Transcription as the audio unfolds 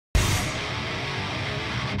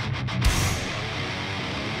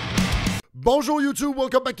Bonjour YouTube,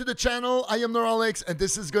 welcome back to the channel. I am Neuralex and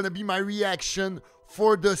this is gonna be my reaction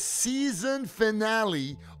for the season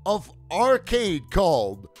finale of Arcane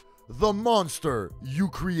called The Monster You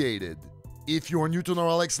Created. If you are new to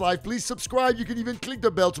Neuralex Live, please subscribe. You can even click the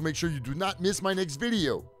bell to make sure you do not miss my next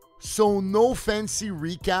video. So no fancy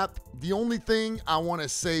recap. The only thing I want to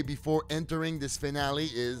say before entering this finale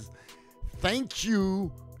is thank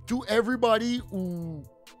you to everybody who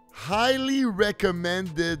highly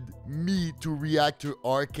recommended me to react to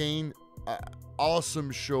Arcane.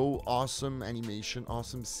 Awesome show, awesome animation,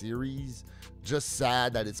 awesome series. Just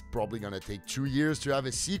sad that it's probably gonna take 2 years to have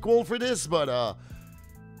a sequel for this, but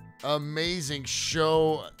amazing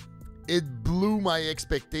show. It blew my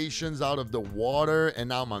expectations out of the water, and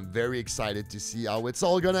now I'm very excited to see how it's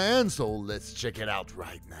all gonna end, so let's check it out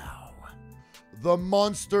right now. The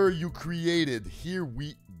Monster You Created, here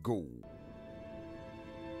we go.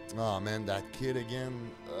 Oh man, that kid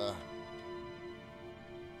again.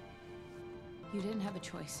 You didn't have a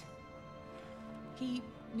choice. He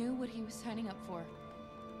knew what he was signing up for.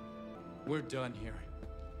 We're done here.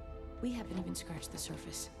 We haven't even scratched the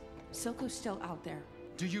surface. Silco's still out there.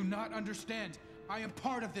 Do you not understand? I am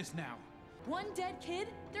part of this now. One dead kid?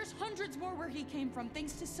 There's hundreds more where he came from,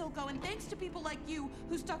 thanks to Silco and thanks to people like you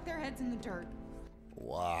who stuck their heads in the dirt.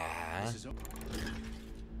 Wow. This is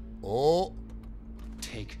Oh.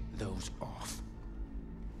 Take those off.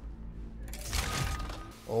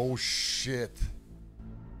 Oh shit.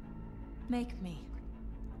 Make me.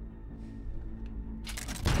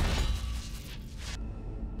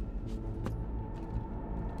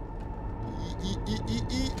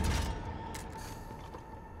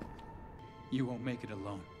 You won't make it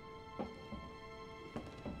alone.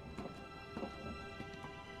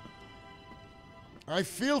 I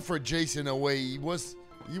feel for Jason in a way.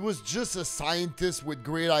 He was just a scientist with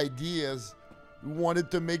great ideas who wanted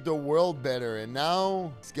to make the world better, and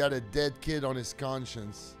now he's got a dead kid on his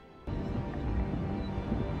conscience.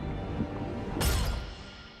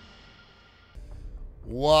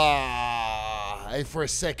 Wow. And for a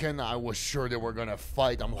second, I was sure they were gonna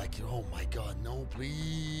fight. I'm like, oh my god, no,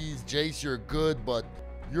 please. Jace, you're good, but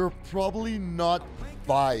you're probably not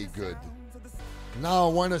Vi good. Now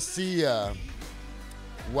I want to see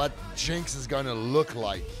what Jinx is gonna look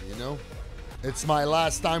like, you know? It's my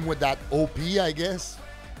last time with that OP, I guess,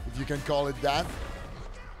 if you can call it that.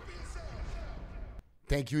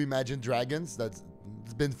 Thank you, Imagine Dragons. It's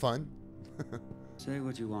been fun. Say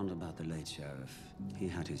what you want about the late sheriff. He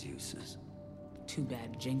had his uses. Too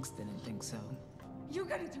bad Jinx didn't think so. You're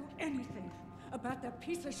gonna do anything about that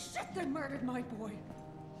piece of shit that murdered my boy.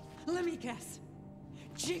 Let me guess.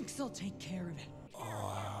 Jinx will take care of it.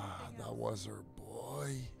 Ah, that was her boy.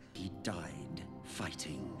 He died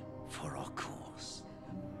fighting for our cause,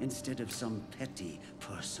 instead of some petty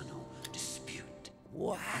personal dispute.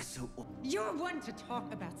 What? You're one to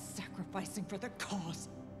talk about sacrificing for the cause.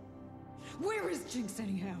 Where is Jinx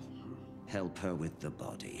anyhow? Help her with the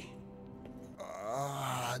body.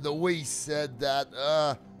 The way he said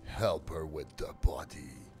that, help her with the body.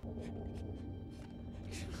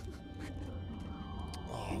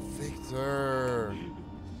 Oh, Victor.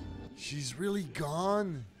 She's really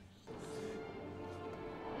gone.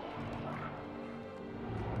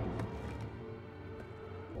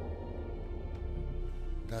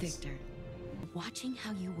 Victor, watching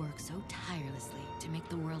how you work so tirelessly to make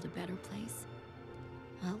the world a better place,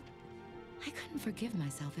 well, I couldn't forgive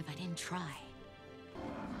myself if I didn't try.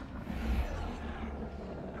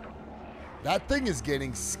 That thing is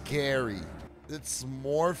getting scary. It's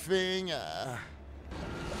morphing.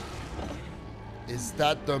 Is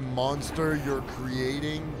that the monster you're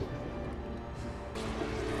creating?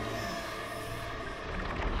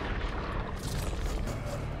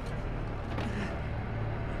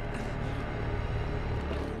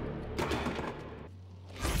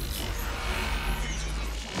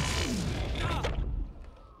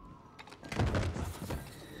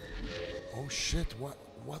 Oh shit, what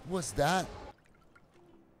was that?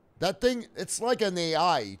 That thing, it's like an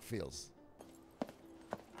AI, it feels.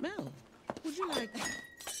 Mel, would you like...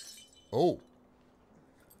 Oh.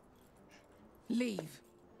 Leave.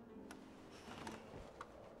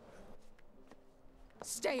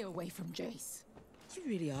 Stay away from Jace. You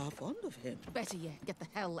really are fond of him. Better yet, get the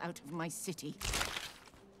hell out of my city.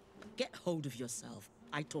 Get hold of yourself.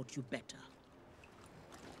 I taught you better.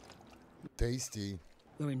 Tasty.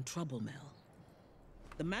 You're in trouble, Mel.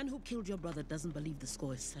 The man who killed your brother doesn't believe the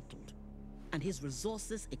score is settled, and his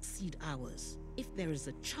resources exceed ours. If there is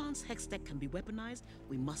a chance Hextech can be weaponized,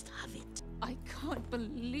 we must have it. I can't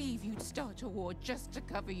believe you'd start a war just to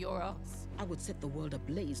cover your ass. I would set the world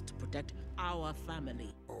ablaze to protect our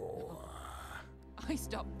family. I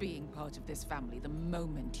stopped being part of this family the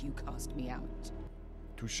moment you cast me out.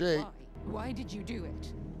 Touché. Why? Why did you do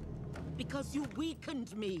it? Because you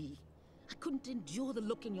weakened me. I couldn't endure the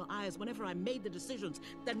look in your eyes whenever I made the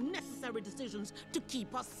necessary decisions to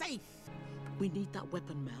keep us safe. We need that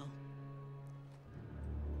weapon, Mel.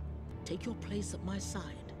 Take your place at my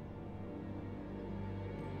side.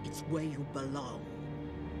 It's where you belong.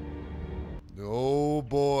 Oh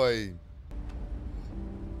boy.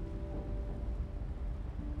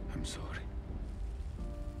 I'm sorry.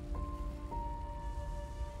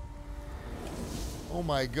 Oh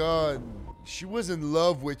my god. She was in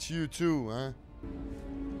love with you too, huh?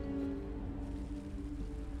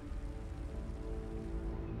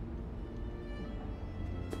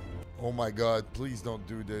 Oh my god, please don't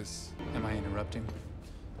do this. Am I interrupting?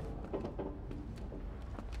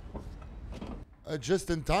 Just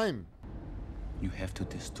in time. You have to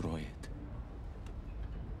destroy it.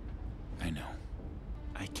 I know.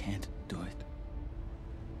 I can't do it.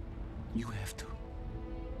 You have to.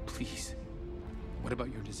 Please. What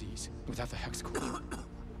about your disease? Without the hex core?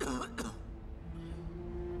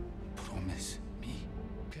 Promise me.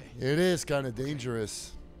 Okay, It is kind of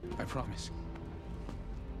dangerous. I promise.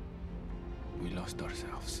 We lost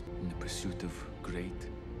ourselves in the pursuit of great.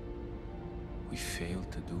 We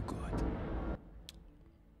failed to do good.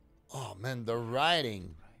 Oh man, the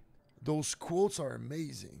writing. Those quotes are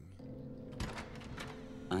amazing.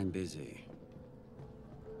 I'm busy.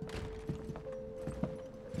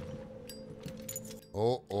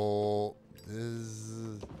 Oh,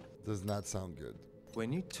 this does not sound good.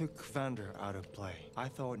 When you took Vander out of play, I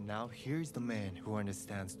thought now here's the man who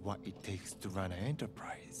understands what it takes to run an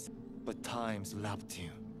enterprise. But time's lapped you,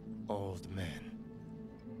 old man.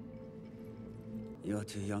 You're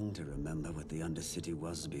too young to remember what the Undercity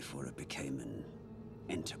was before it became an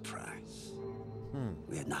enterprise.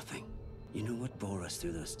 We had nothing. You know what bore us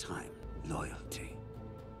through those times? Loyalty.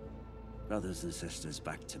 Brothers and sisters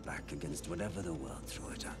back to back against whatever the world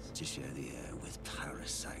threw at us. To share the air with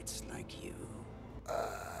parasites like you.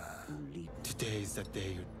 Only Today's the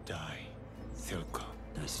day you die, Silco.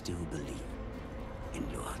 I still believe in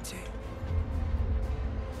loyalty.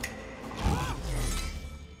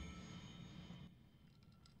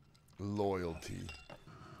 Loyalty.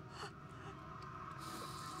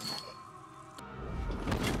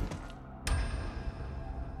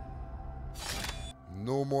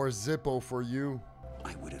 No more Zippo for you.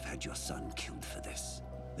 I would have had your son killed for this.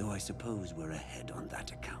 Though I suppose we're ahead on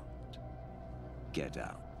that account. Get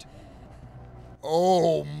out.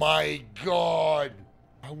 Oh my god!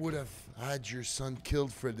 I would have had your son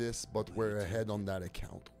killed for this, but we're ahead on that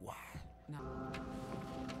account. Wow. No.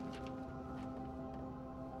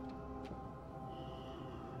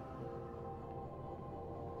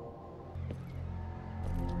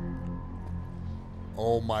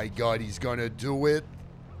 Oh my god, he's gonna do it.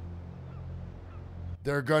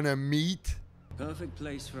 They're gonna meet. Perfect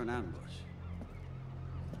place for an ambush.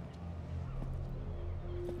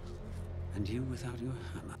 And you without your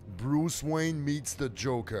hammer. Bruce Wayne meets the I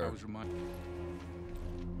Joker. was reminded.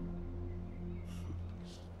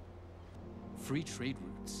 Free trade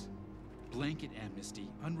routes, blanket amnesty,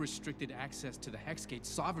 unrestricted access to the Hexgate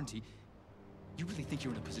sovereignty. You really think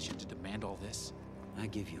you're in a position to demand all this? I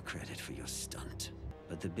give you credit for your stunt.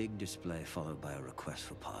 But the big display followed by a request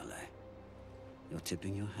for parley. You're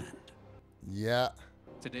tipping your hand. Yeah.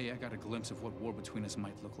 Today I got a glimpse of what war between us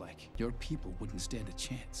might look like. Your people wouldn't stand a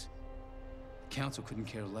chance. The Council couldn't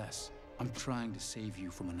care less. I'm trying to save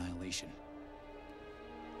you from annihilation.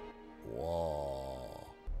 Whoa.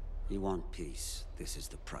 You want peace. This is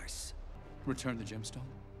the price. Return the gemstone.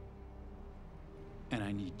 And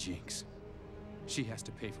I need Jinx. She has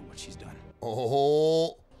to pay for what she's done.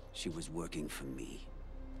 Oh. She was working for me.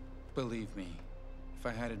 Believe me, if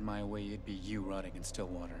I had it my way, it'd be you rotting in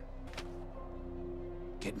Stillwater.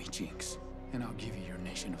 Get me Jinx, and I'll give you your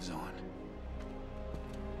nation of Zon.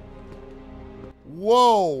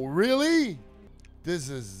 Whoa, really? This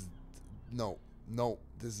is... No,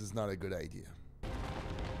 this is not a good idea.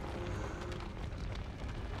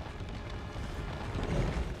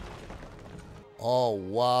 Oh,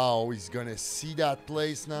 wow, he's gonna see that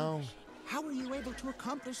place now? How were you able to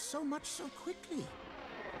accomplish so much so quickly?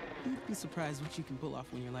 You'd be surprised what you can pull off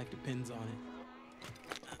when your life depends on it.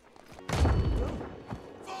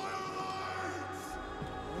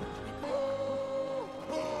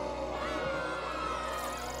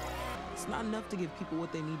 It's not enough to give people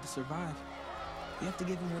what they need to survive. You have to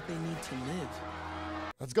give them what they need to live.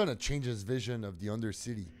 That's gonna change his vision of the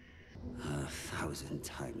Undercity. 1,000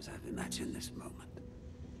 times I've imagined this moment.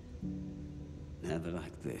 Never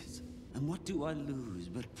like this. And what do I lose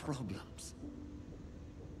but problems?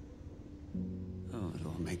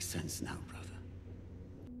 all makes sense now, brother.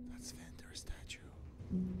 That's Vander's statue.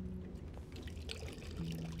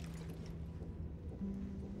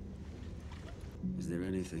 Is there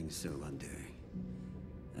anything so undaring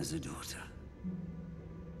as a daughter?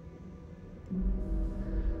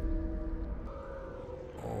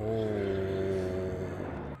 Oh.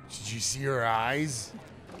 Did you see her eyes?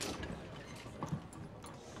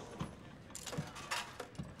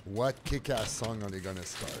 What kick-ass song are they gonna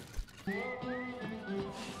start?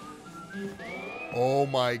 Oh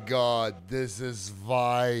my god, this is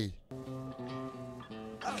Vi.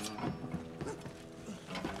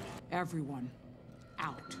 Everyone,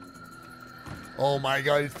 out. Oh my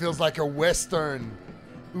god, it feels like a western.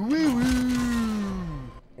 Woo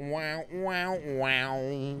woo. Wow, wow,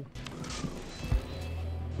 wow.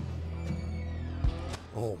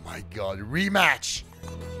 Oh my god, rematch.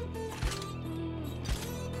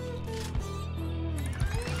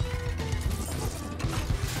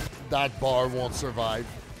 That bar won't survive.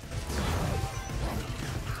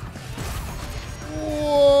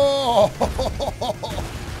 Whoa!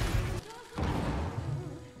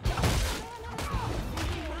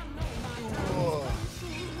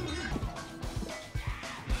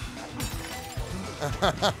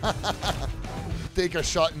 Take a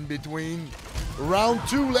shot in between. Round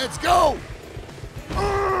 2, let's go!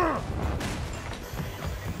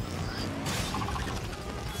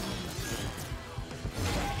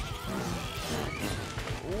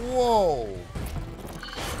 Whoa!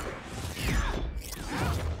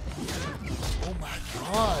 Oh my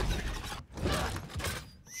god!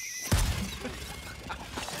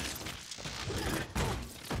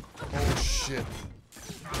 Oh shit.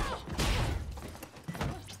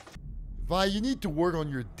 Vi, you need to work on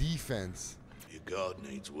your defense. Your guard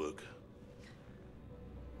needs work.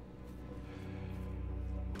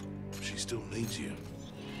 She still needs you.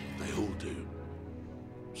 They all do.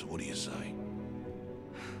 So what do you say?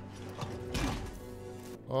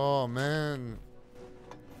 Oh man.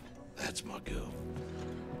 That's my girl.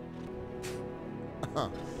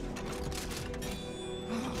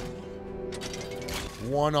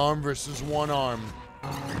 One arm versus one arm.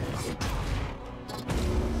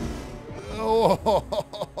 Oh.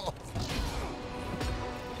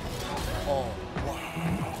 Oh,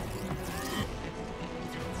 wow.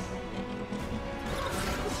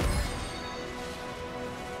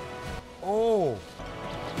 Oh.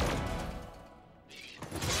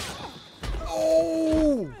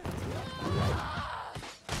 Oh.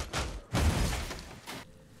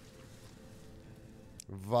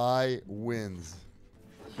 Vi wins.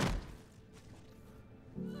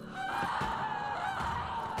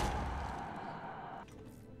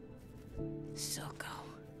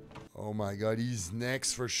 Oh my god, he's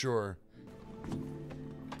next for sure.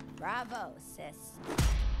 Bravo, sis.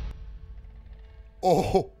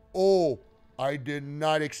 Oh, I did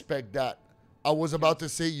not expect that. I was about to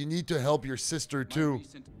say you need to help your sister too.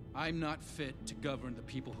 I'm not fit to govern the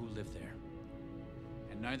people who live there.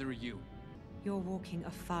 And neither are you. You're walking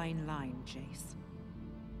a fine line, Jace.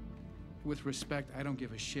 With respect, I don't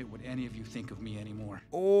give a shit what any of you think of me anymore.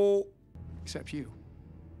 Oh. Except you.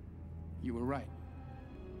 You were right.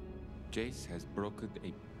 Jace has brokered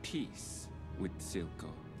a peace with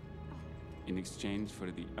Silco in exchange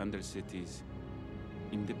for the Undercity's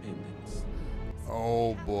independence.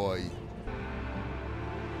 Oh boy.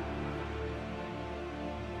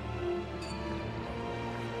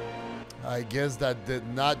 I guess that did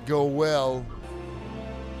not go well.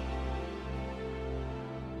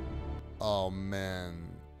 Oh man.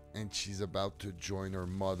 And she's about to join her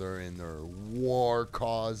mother in her war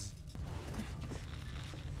cause.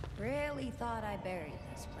 Really thought I buried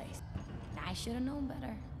this place. I should have known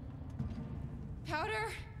better.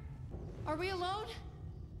 Powder? Are we alone?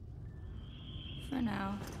 For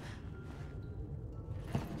now.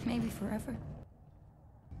 Maybe forever.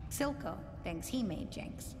 Silco thinks he made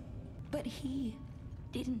Jinx. But he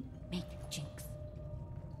didn't make Jinx.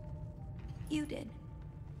 You did.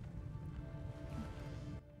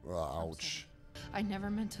 Ouch. I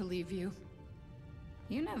never meant to leave you.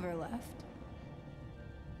 You never left.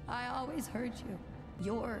 I always heard you.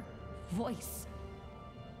 Your voice.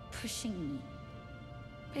 Pushing me.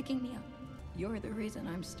 Picking me up. You're the reason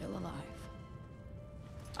I'm still alive.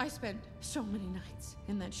 I spent so many nights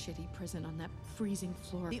in that shitty prison on that freezing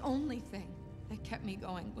floor. The only thing that kept me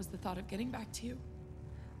going was the thought of getting back to you.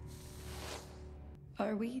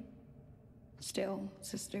 Are we still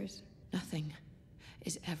sisters? Nothing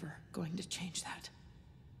is ever going to change that.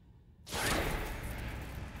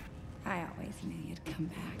 I always knew you'd come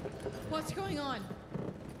back. What's going on?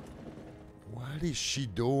 What is she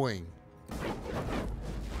doing?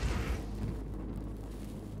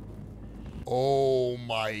 Oh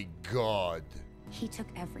my God. He took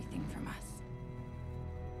everything from us.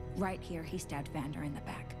 Right here, he stabbed Vander in the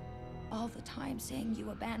back. All the time saying you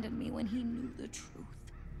abandoned me when he knew the truth.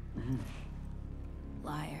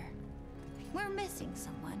 Liar. We're missing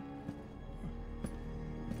someone.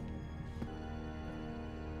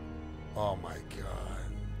 Oh my God.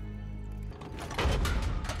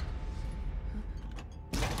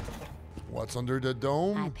 What's under the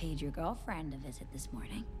dome? I paid your girlfriend a visit this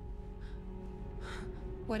morning.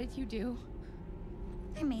 What did you do?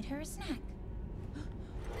 I made her a snack.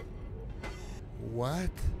 What?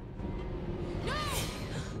 No!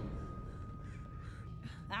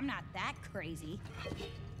 I'm not that crazy.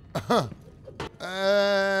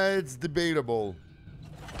 It's debatable.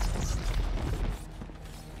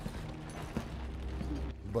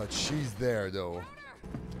 But she's there, though.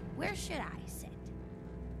 Where should I sit?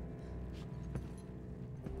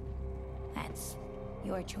 That's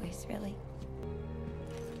your choice, really.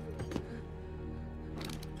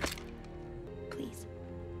 Please,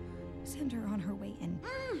 send her on her way in.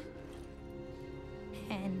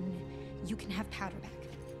 And you can have Powder back.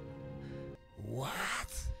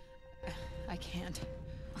 What? I can't.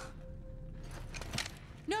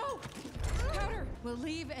 No! Powder! We'll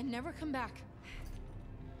leave and never come back.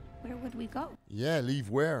 Where would we go? Yeah, leave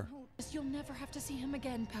where? You'll never have to see him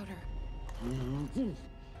again, Powder.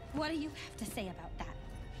 What do you have to say about that?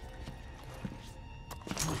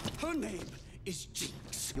 Her name is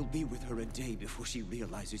Jinx. You'll be with her a day before she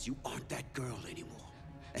realizes you aren't that girl anymore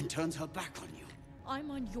and turns her back on you.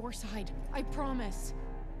 I'm on your side. I promise.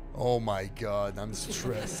 Oh my God, I'm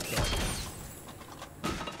stressed.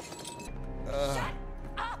 Shut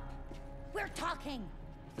up! We're talking.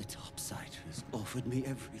 The Topsiders offered me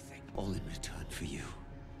everything, all in return for you.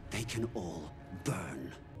 They can all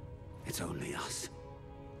burn. It's only us.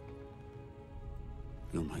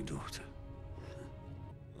 You're my daughter.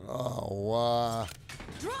 Oh, wow.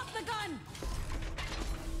 Drop the gun!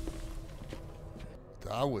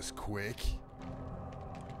 That was quick.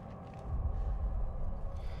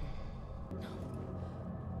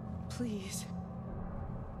 Please.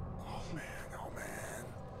 Oh man, oh man.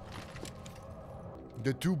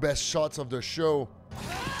 The two best shots of the show.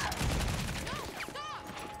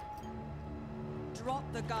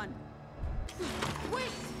 Drop the gun.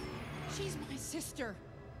 Wait! She's my sister.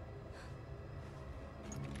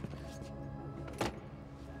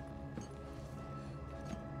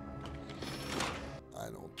 I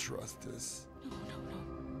don't trust this. No.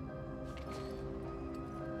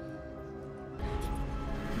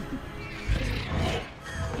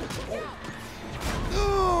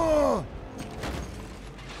 Oh!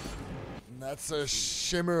 That's a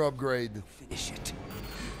shimmer upgrade. Finish it.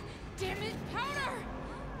 Damn it, Powder!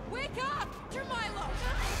 Wake up! Jermilo!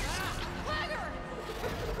 Swagger!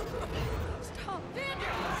 Stop,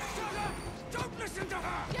 Vander! Shut up! Don't listen to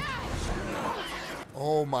her! Yeah!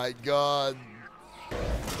 Oh my God.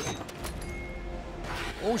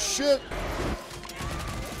 Oh shit.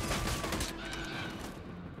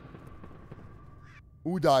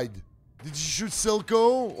 Who died? Did you shoot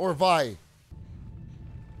Silco or Vi?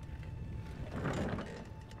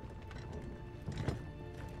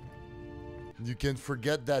 You can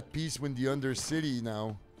forget that piece when the Undercity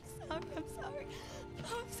now. I'm sorry.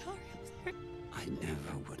 I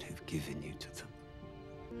never would have given you to them.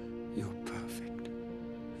 You're perfect.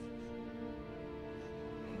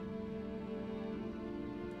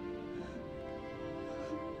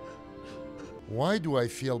 Why do I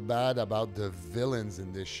feel bad about the villains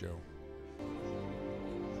in this show?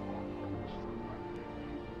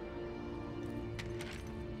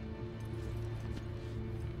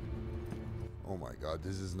 Oh my God,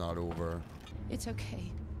 this is not over. It's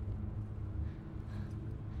okay.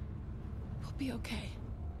 We'll be okay.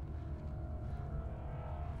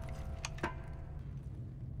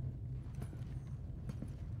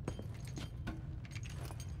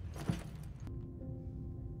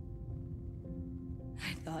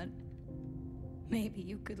 I thought maybe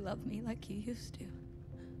you could love me like you used to.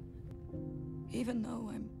 Even though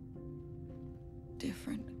I'm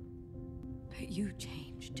different. But you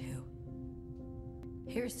changed too.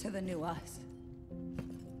 Here's to the new us.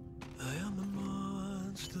 I am the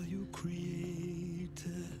monster you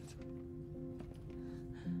created.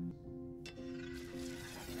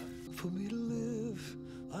 For me to live,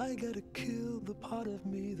 I gotta kill the part of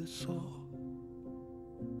me that saw.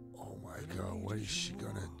 Oh my God, what is she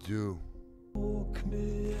gonna do? Woke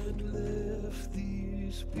me and left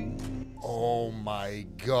these beats. Oh my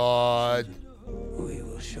God. We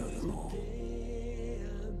will show them all.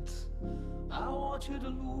 I want you to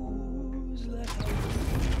lose like I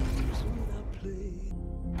lose when I play.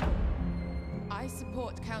 I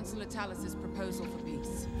support Councillor Talus's proposal for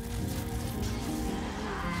peace.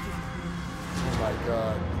 Oh my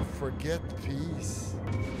god. Forget peace.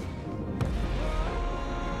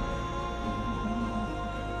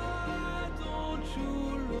 Oh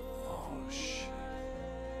shit.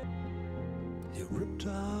 You ripped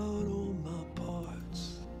out all my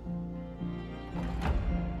parts.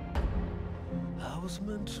 I was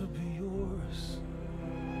meant to be yours.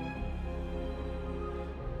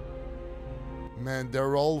 Man,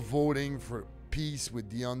 they're all voting for peace with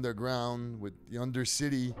the underground, with the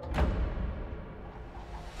Undercity.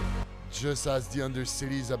 Just as the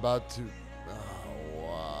Undercity is about to... Oh,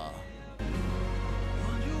 wow.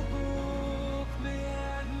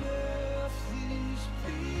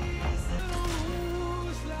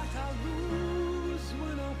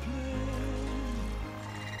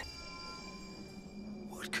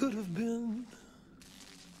 What could have been?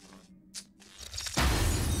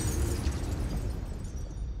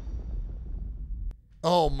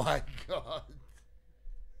 Oh my god.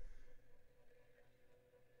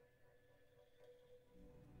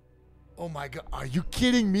 Oh my god. Are you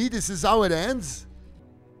kidding me? This is how it ends?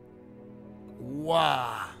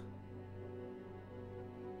 Wow.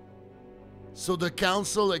 So the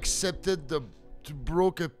council accepted to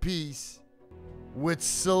broke a peace with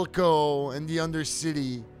Silco and the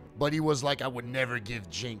Undercity, but he was like, I would never give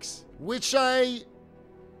Jinx. Which I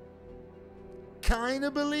kind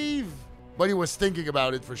of believe. But he was thinking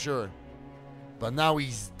about it for sure. But now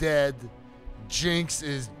he's dead. Jinx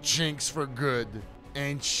is Jinx for good.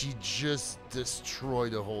 And she just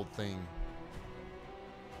destroyed the whole thing.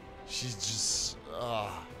 She's just...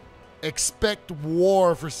 Expect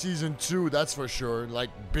war for season 2, that's for sure. Like,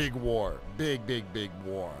 big war. Big, big, big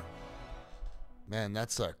war. Man,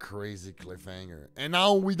 that's a crazy cliffhanger. And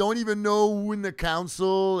now we don't even know who in the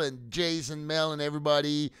council and Jace and Mel and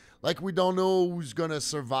everybody. Like, we don't know who's gonna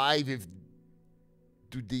survive. If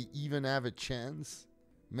do they even have a chance?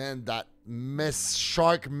 Man, that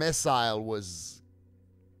shark missile was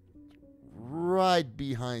right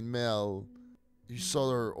behind Mel. You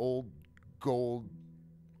saw her old gold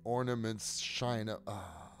ornaments shine up.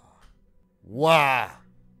 Wow.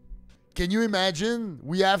 Can you imagine?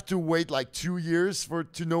 We have to wait like 2 years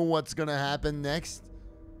to know what's gonna happen next.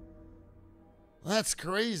 That's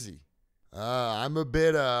crazy. I'm a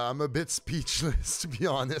bit speechless, to be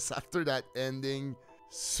honest, after that ending.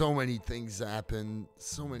 So many things happened.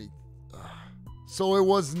 So many. So it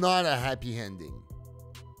was not a happy ending.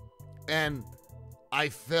 And I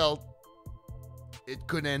felt it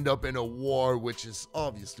could end up in a war, which is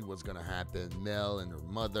obviously what's gonna happen. Mel and her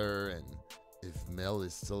mother, and if Mel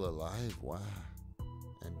is still alive, wow.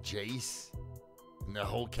 And Jace, and the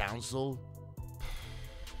whole council.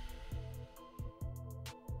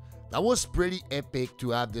 That was pretty epic to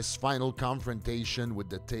have this final confrontation with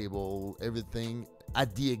the table, everything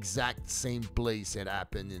at the exact same place it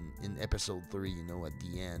happened in episode 3, you know, at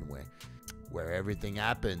the end where everything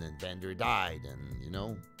happened and Vander died and, you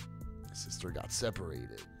know, his sister got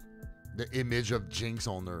separated. The image of Jinx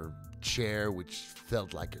on her chair, which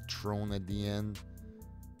felt like a throne at the end.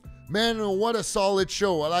 Man, what a solid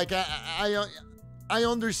show. Like, I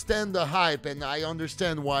understand the hype, and I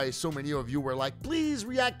understand why so many of you were like, please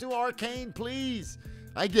react to Arcane, please.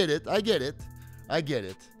 I get it.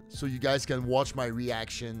 So you guys can watch my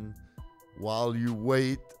reaction while you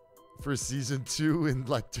wait for season 2 in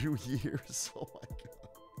like 2 years. Oh my god.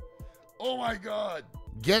 Oh my god.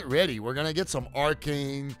 Get ready. We're gonna get some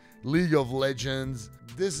Arcane, League of Legends.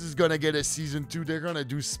 This is gonna get a season 2. They're gonna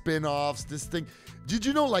do spin-offs. This thing. Did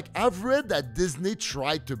you know, like, I've read that Disney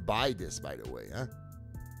tried to buy this, by the way, huh?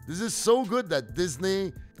 This is so good that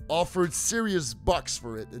Disney offered serious bucks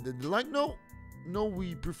for it. And they're like, no,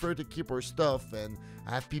 we prefer to keep our stuff and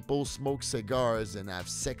have people smoke cigars and have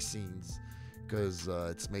sex scenes because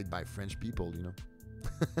it's made by French people, you know?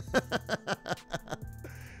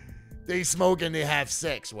 They smoke and they have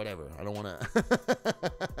sex, whatever. I don't want to...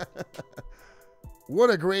 What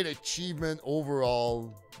a great achievement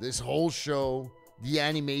overall. This whole show, the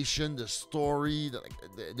animation, the story,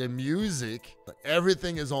 the music,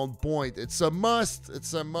 everything is on point. It's a must.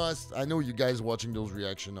 It's a must. I know you guys watching those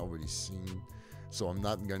reactions already seen, so I'm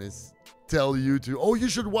not going to tell you to, oh, you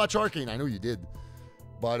should watch Arcane. I know you did.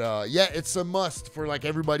 But yeah, it's a must for like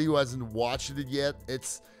everybody who hasn't watched it yet.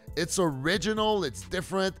 It's original. It's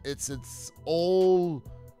different. It's its whole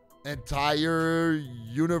entire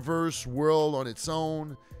universe world on its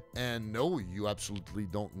own. And no, you absolutely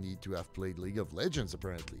don't need to have played League of Legends,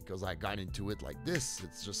 apparently, because I got into it like this.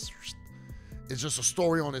 It's just a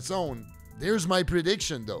story on its own. There's my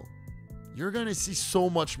prediction, though. You're gonna see so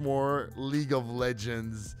much more League of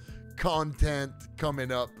Legends content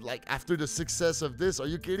coming up. Like, after the success of this, are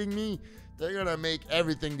you kidding me? They're gonna make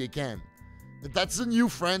everything they can. That's a new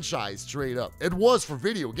franchise, straight up. It was for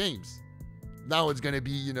video games. Now it's gonna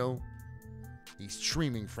be, you know, a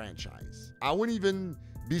streaming franchise. I wouldn't even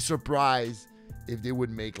be surprised if they would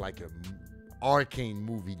make like a Arcane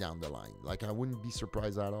movie down the line. Like, I wouldn't be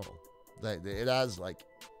surprised at all. It has like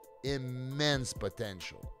immense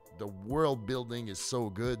potential. The world building is so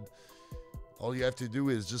good. All you have to do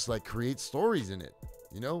is just like create stories in it.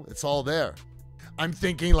 You know, it's all there. I'm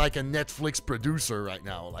thinking like a Netflix producer right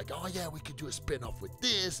now. Like, oh yeah, we could do a spin-off with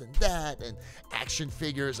this and that and action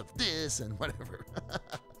figures of this and whatever.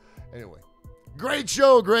 Anyway, great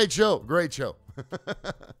show, great show, great show.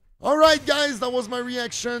 All right, guys, that was my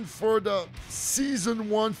reaction for the season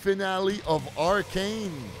 1 finale of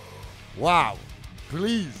Arcane. Wow.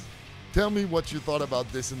 Please tell me what you thought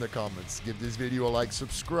about this in the comments. Give this video a like,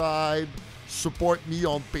 subscribe, support me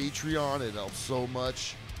on Patreon. It helps so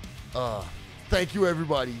much. Thank you,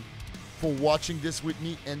 everybody, for watching this with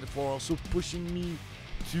me and for also pushing me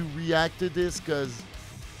to react to this, because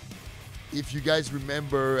if you guys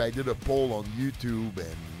remember, I did a poll on YouTube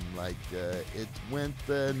and like it went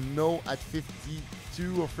no at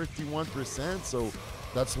 52 or 51%, so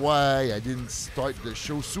that's why I didn't start the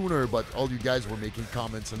show sooner, but all you guys were making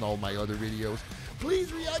comments in all my other videos.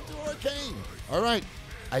 Please react to Arcane. All right,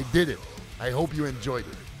 I did it. I hope you enjoyed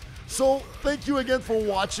it. So thank you again for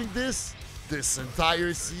watching this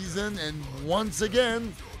entire season, and once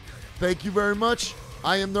again, thank you very much.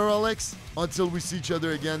 I am Neuralex. Until we see each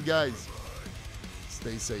other again, guys,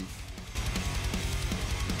 stay safe.